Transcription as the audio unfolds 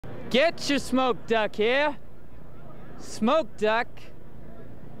Get your smoked duck here. Smoked duck.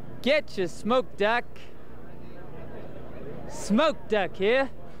 Get your smoked duck. Smoked duck here.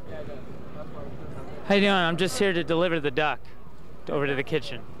 How you doing? I'm just here to deliver the duck over to the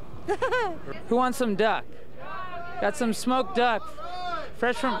kitchen. Who wants some duck? Got some smoked duck.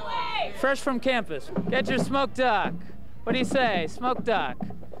 Fresh from campus. Get your smoked duck. What do you say? Smoked duck.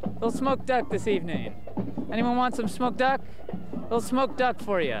 Little smoked duck this evening. Anyone want some smoked duck? Little smoked duck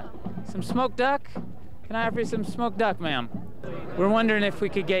for you. Some smoked duck? Can I offer you some smoked duck, ma'am? We're wondering if we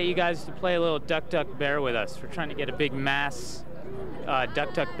could get you guys to play a little duck duck bear with us. We're trying to get a big mass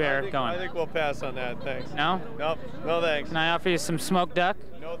duck duck bear going. I think we'll pass on that, thanks. No? Nope, no thanks. Can I offer you some smoked duck?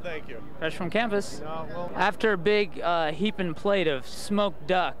 No, thank you. Fresh from campus. No, well, After a big heaping plate of smoked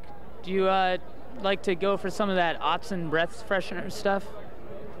duck, do you like to go for some of that Otson breath freshener stuff?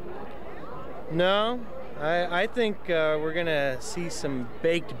 No, I think we're gonna see some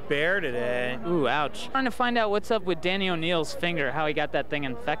baked bear today. Ooh, ouch. Trying to find out what's up with Danny O'Neill's finger, how he got that thing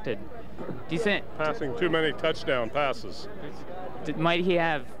infected. Do you think? Passing too many touchdown passes. Might he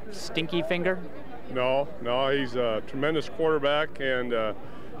have stinky finger? No, he's a tremendous quarterback, and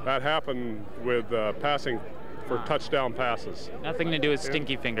that happened with passing for touchdown passes. Nothing to do with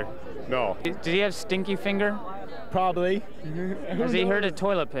stinky finger. No. Did he have stinky finger? Probably. Has he heard of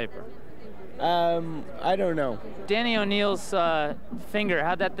toilet paper? I don't know. Danny O'Neill's finger,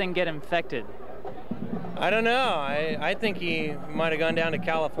 how'd that thing get infected? I don't know. I think he might have gone down to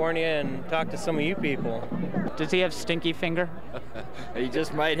California and talked to some of you people. Does he have stinky finger? He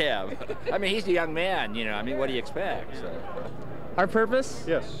just might have. I mean, he's a young man, you know. I mean, what do you expect? So. Our purpose?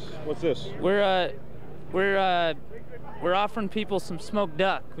 Yes. What's this? We're offering people some smoked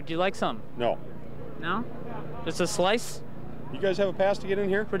duck. Would you like some? No. No? Just a slice? You guys have a pass to get in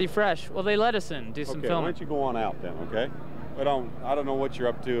here? Pretty fresh. Well, they let us in. Do some Okay, filming. why don't you go on out then, okay? I don't know what you're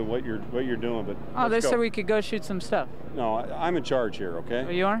up to and what you're doing, but Oh, they let's said go. we could go shoot some stuff. No, I'm in charge here, okay?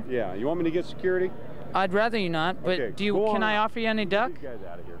 Oh, you are? Yeah. You want me to get security? I'd rather you not, but Okay, do you? go on Can I out. offer you any duck? Get these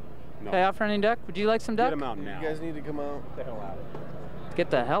guys out of here. No. Can I offer any duck? Would you like some duck? Get them out now. you guys need to come out. Get the hell out. Get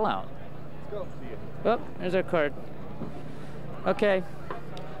the hell out. Let's go. See you. Oh, there's our card. Okay.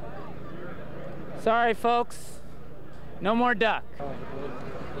 Sorry, folks. No more duck.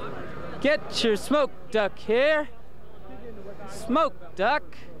 Get your smoked duck here. Smoked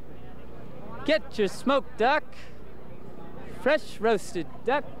duck. Get your smoked duck. Fresh roasted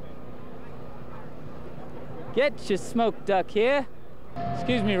duck. Get your smoked duck here.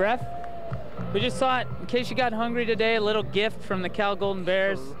 Excuse me, ref. We just thought, in case you got hungry today, a little gift from the Cal Golden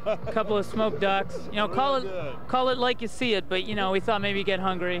Bears. A couple of smoked ducks. You know, call it like you see it, but you know, we thought maybe you get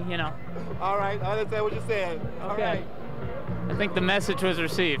hungry, you know. All right, I understand what you're saying. All Okay. right. I think the message was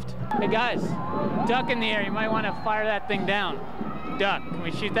received. Hey guys, duck in the air. You might want to fire that thing down. Duck, can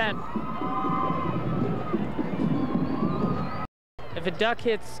we shoot that? If a duck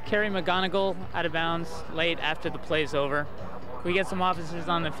hits Kerry McGonigal out of bounds late after the play's over, can we get some officers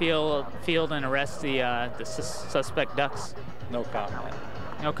on the field and arrest the suspect ducks? No comment.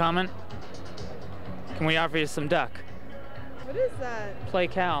 No comment? Can we offer you some duck? What is that? Play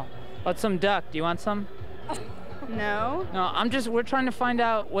Cal. What's some duck? Do you want some? No. No, we're trying to find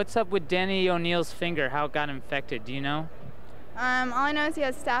out what's up with Danny O'Neill's finger, how it got infected. Do you know? All I know is he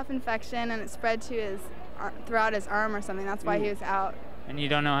has staph infection and it spread to his throughout his arm or something. That's why he was out. And you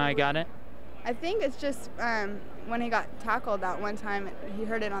don't know how he got it? I think it's just when he got tackled that one time, he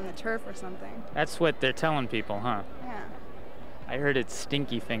heard it on the turf or something. That's what they're telling people, huh? Yeah. I heard it's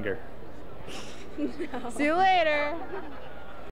stinky finger. No. See you later.